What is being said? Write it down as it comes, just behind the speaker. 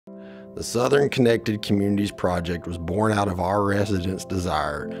The Southern Connected Communities Project was born out of our residents'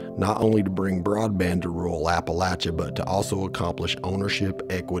 desire not only to bring broadband to rural Appalachia, but to also accomplish ownership,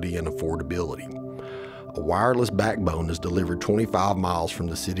 equity, and affordability. A wireless backbone is delivered 25 miles from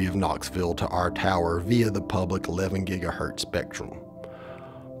the city of Knoxville to our tower via the public 11 gigahertz spectrum.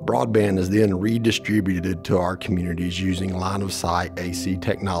 Broadband is then redistributed to our communities using line-of-sight AC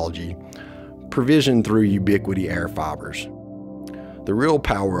technology, provisioned through ubiquity air fibers. The real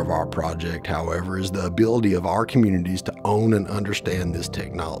power of our project, however, is the ability of our communities to own and understand this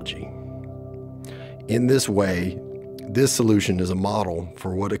technology. In this way, this solution is a model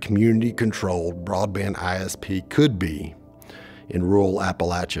for what a community-controlled broadband ISP could be in rural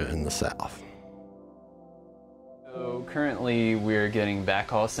Appalachia in the South. So currently we're getting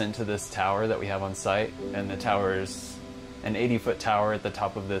backhaul sent to this tower that we have on site, and the tower is an 80-foot tower at the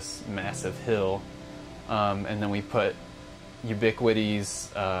top of this massive hill, and then we put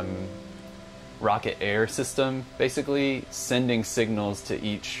Ubiquity's rocket air system, basically sending signals to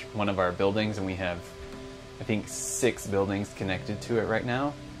each one of our buildings, and we have, I think, 6 buildings connected to it right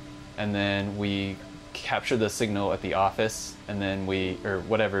now. And then we capture the signal at the office, and then or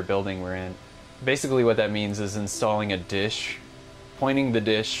whatever building we're in. Basically what that means is installing a dish, pointing the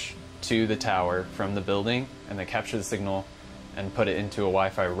dish to the tower from the building, and then capture the signal and put it into a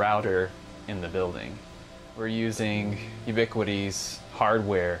Wi-Fi router in the building. We're using Ubiquity's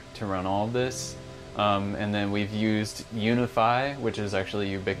hardware to run all of this, and then we've used Unify, which is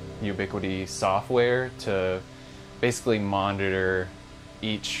actually Ubiquity software, to basically monitor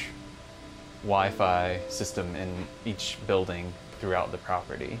each Wi-Fi system in each building throughout the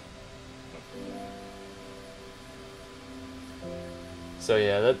property. So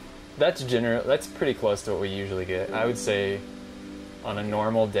yeah, that's pretty close to what we usually get. I would say on a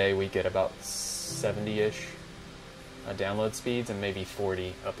normal day we get about 70-ish download speeds and maybe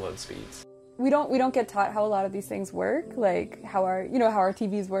 40 upload speeds. We don't get taught how a lot of these things work, like how our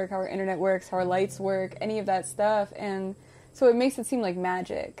TVs work, how our internet works, how our lights work, any of that stuff, and so it makes it seem like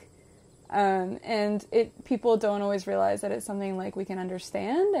magic. And people don't always realize that it's something like we can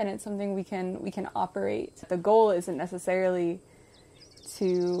understand, and it's something we can operate. The goal isn't necessarily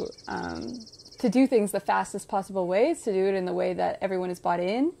to do things the fastest possible way. It's to do it in the way that everyone is bought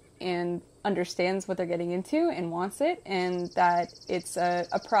in and understands what they're getting into and wants it, and that it's a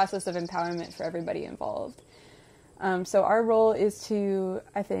process of empowerment for everybody involved. So our role is to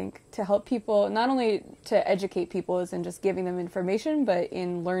help people, not only to educate people as in just giving them information, but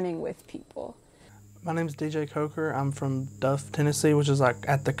in learning with people. My name is DJ Coker. I'm from Duff, Tennessee, which is like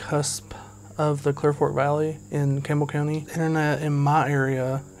at the cusp of the Clear Fork Valley in Campbell County. Internet in my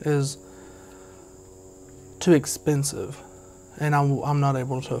area is too expensive, and I'm not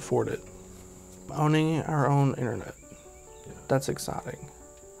able to afford it. Owning our own internet, that's exciting.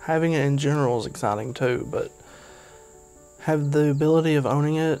 Having it in general is exciting too, but have the ability of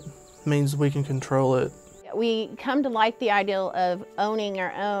owning it means we can control it. We come to like the ideal of owning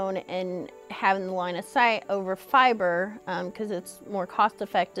our own and having the line of sight over fiber because it's more cost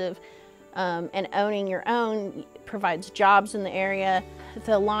effective, and owning your own provides jobs in the area. If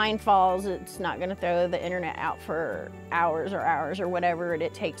the line falls, it's not going to throw the internet out for hours or whatever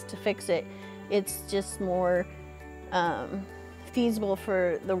it takes to fix it. It's just more feasible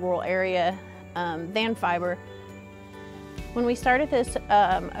for the rural area than fiber. When we started this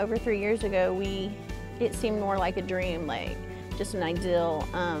over 3 years ago, it seemed more like a dream, like just an ideal.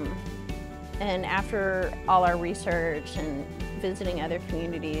 And after all our research and visiting other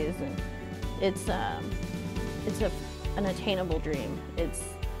communities, and it's an attainable dream. It's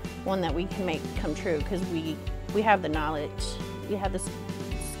one that we can make come true because we have the knowledge, we have the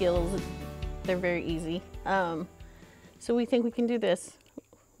skills. They're very easy. So we think we can do this.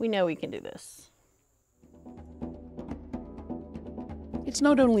 We know we can do this. It's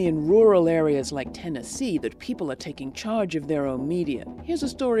not only in rural areas like Tennessee that people are taking charge of their own media. Here's a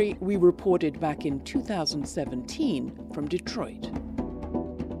story we reported back in 2017 from Detroit.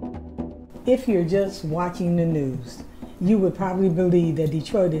 If you're just watching the news, you would probably believe that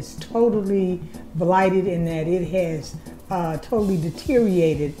Detroit is totally blighted and that it has totally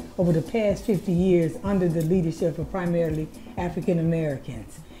deteriorated over the past 50 years under the leadership of primarily African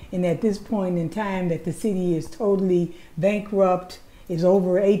Americans. And at this point in time that the city is totally bankrupt, is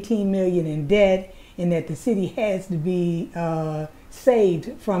over 18 million in debt, and that the city has to be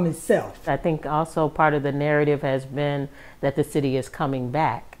saved from itself. I think also part of the narrative has been that the city is coming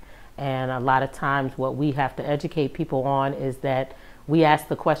back. And a lot of times what we have to educate people on is that we ask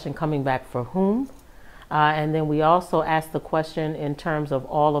the question, coming back for whom? And then we also ask the question in terms of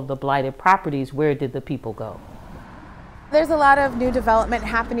all of the blighted properties, where did the people go? There's a lot of new development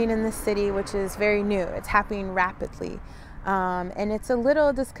happening in the city, which is very new. It's happening rapidly. And it's a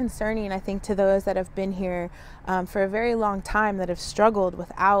little disconcerting, I think, to those that have been here for a very long time, that have struggled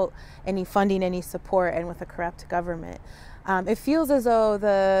without any funding, any support, and with a corrupt government. It feels as though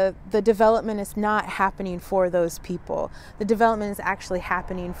the development is not happening for those people. The development is actually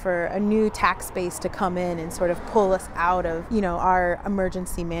happening for a new tax base to come in and sort of pull us out of, our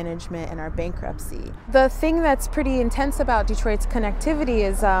emergency management and our bankruptcy. The thing that's pretty intense about Detroit's connectivity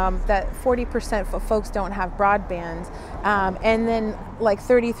is that 40% of folks don't have broadband, and then like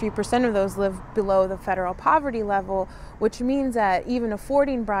 33% of those live below the federal poverty level, which means that even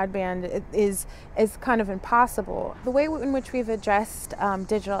affording broadband is kind of impossible. The way in which we've addressed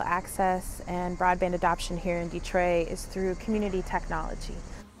digital access and broadband adoption here in Detroit is through community technology.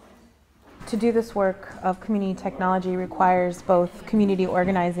 To do this work of community technology requires both community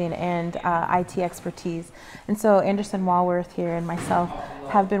organizing and IT expertise. And so Anderson Walworth here and myself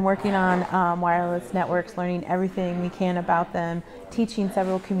have been working on wireless networks, learning everything we can about them, teaching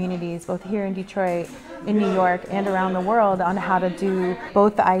several communities, both here in Detroit, in New York, and around the world, on how to do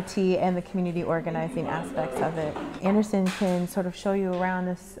both the IT and the community organizing aspects of it. Anderson can sort of show you around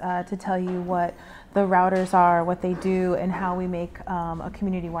this to tell you what the routers are, what they do, and how we make a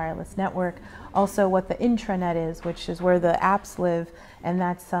community wireless network. Also what the intranet is, which is where the apps live, and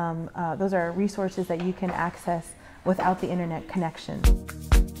that's those are resources that you can access without the internet connection.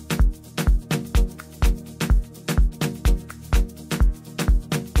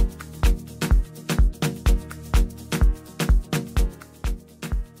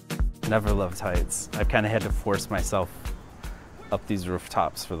 Never loved heights. I've kind of had to force myself up these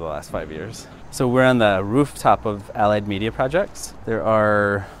rooftops for the last 5 years. So we're on the rooftop of Allied Media Projects. There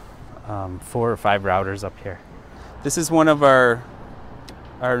are 4 or 5 routers up here. This is one of our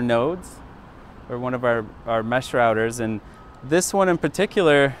nodes, or one of our mesh routers, and this one in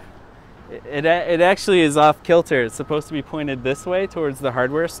particular, it actually is off kilter. It's supposed to be pointed this way towards the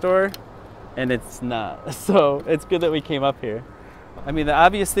hardware store, and it's not. So it's good that we came up here. I mean, the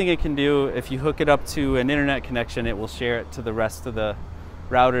obvious thing it can do, if you hook it up to an internet connection, it will share it to the rest of the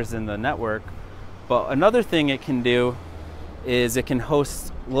routers in the network. But another thing it can do is it can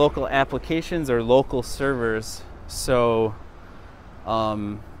host local applications or local servers. So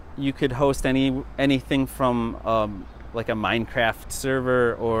you could host anything from like a Minecraft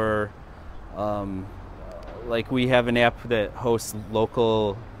server, or like we have an app that hosts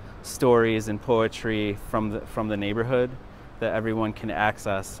local stories and poetry from the neighborhood that everyone can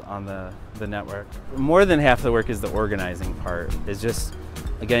access on the network. More than half the work is the organizing part. It's just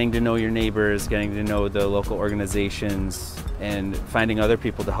getting to know your neighbors, getting to know the local organizations, and finding other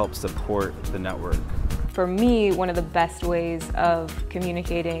people to help support the network. For me, one of the best ways of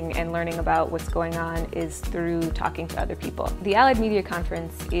communicating and learning about what's going on is through talking to other people. The Allied Media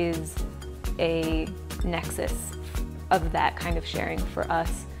Conference is a nexus of that kind of sharing for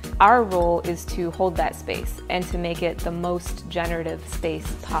us. Our role is to hold that space and to make it the most generative space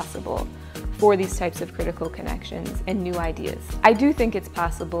possible for these types of critical connections and new ideas. I do think it's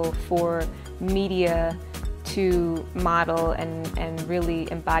possible for media to model and really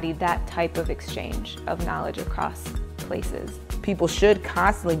embody that type of exchange of knowledge across places. People should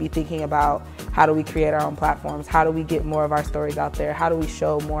constantly be thinking about, how do we create our own platforms? How do we get more of our stories out there? How do we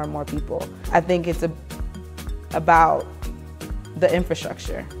show more and more people? I think it's about the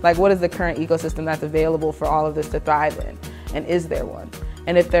infrastructure. Like, what is the current ecosystem that's available for all of this to thrive in? And is there one?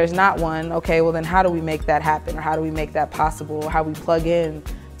 And if there's not one, okay, well then how do we make that happen? Or how do we make that possible? Or how we plug in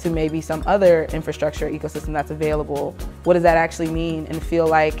to maybe some other infrastructure ecosystem that's available? What does that actually mean and feel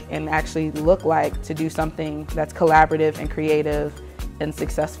like and actually look like to do something that's collaborative and creative and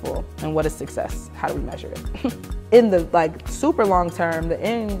successful? And what is success? How do we measure it? In the super long term, the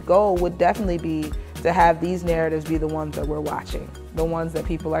end goal would definitely be to have these narratives be the ones that we're watching, the ones that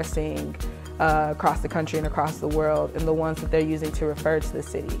people are seeing across the country and across the world, and the ones that they're using to refer to the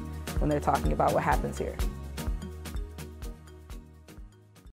city when they're talking about what happens here.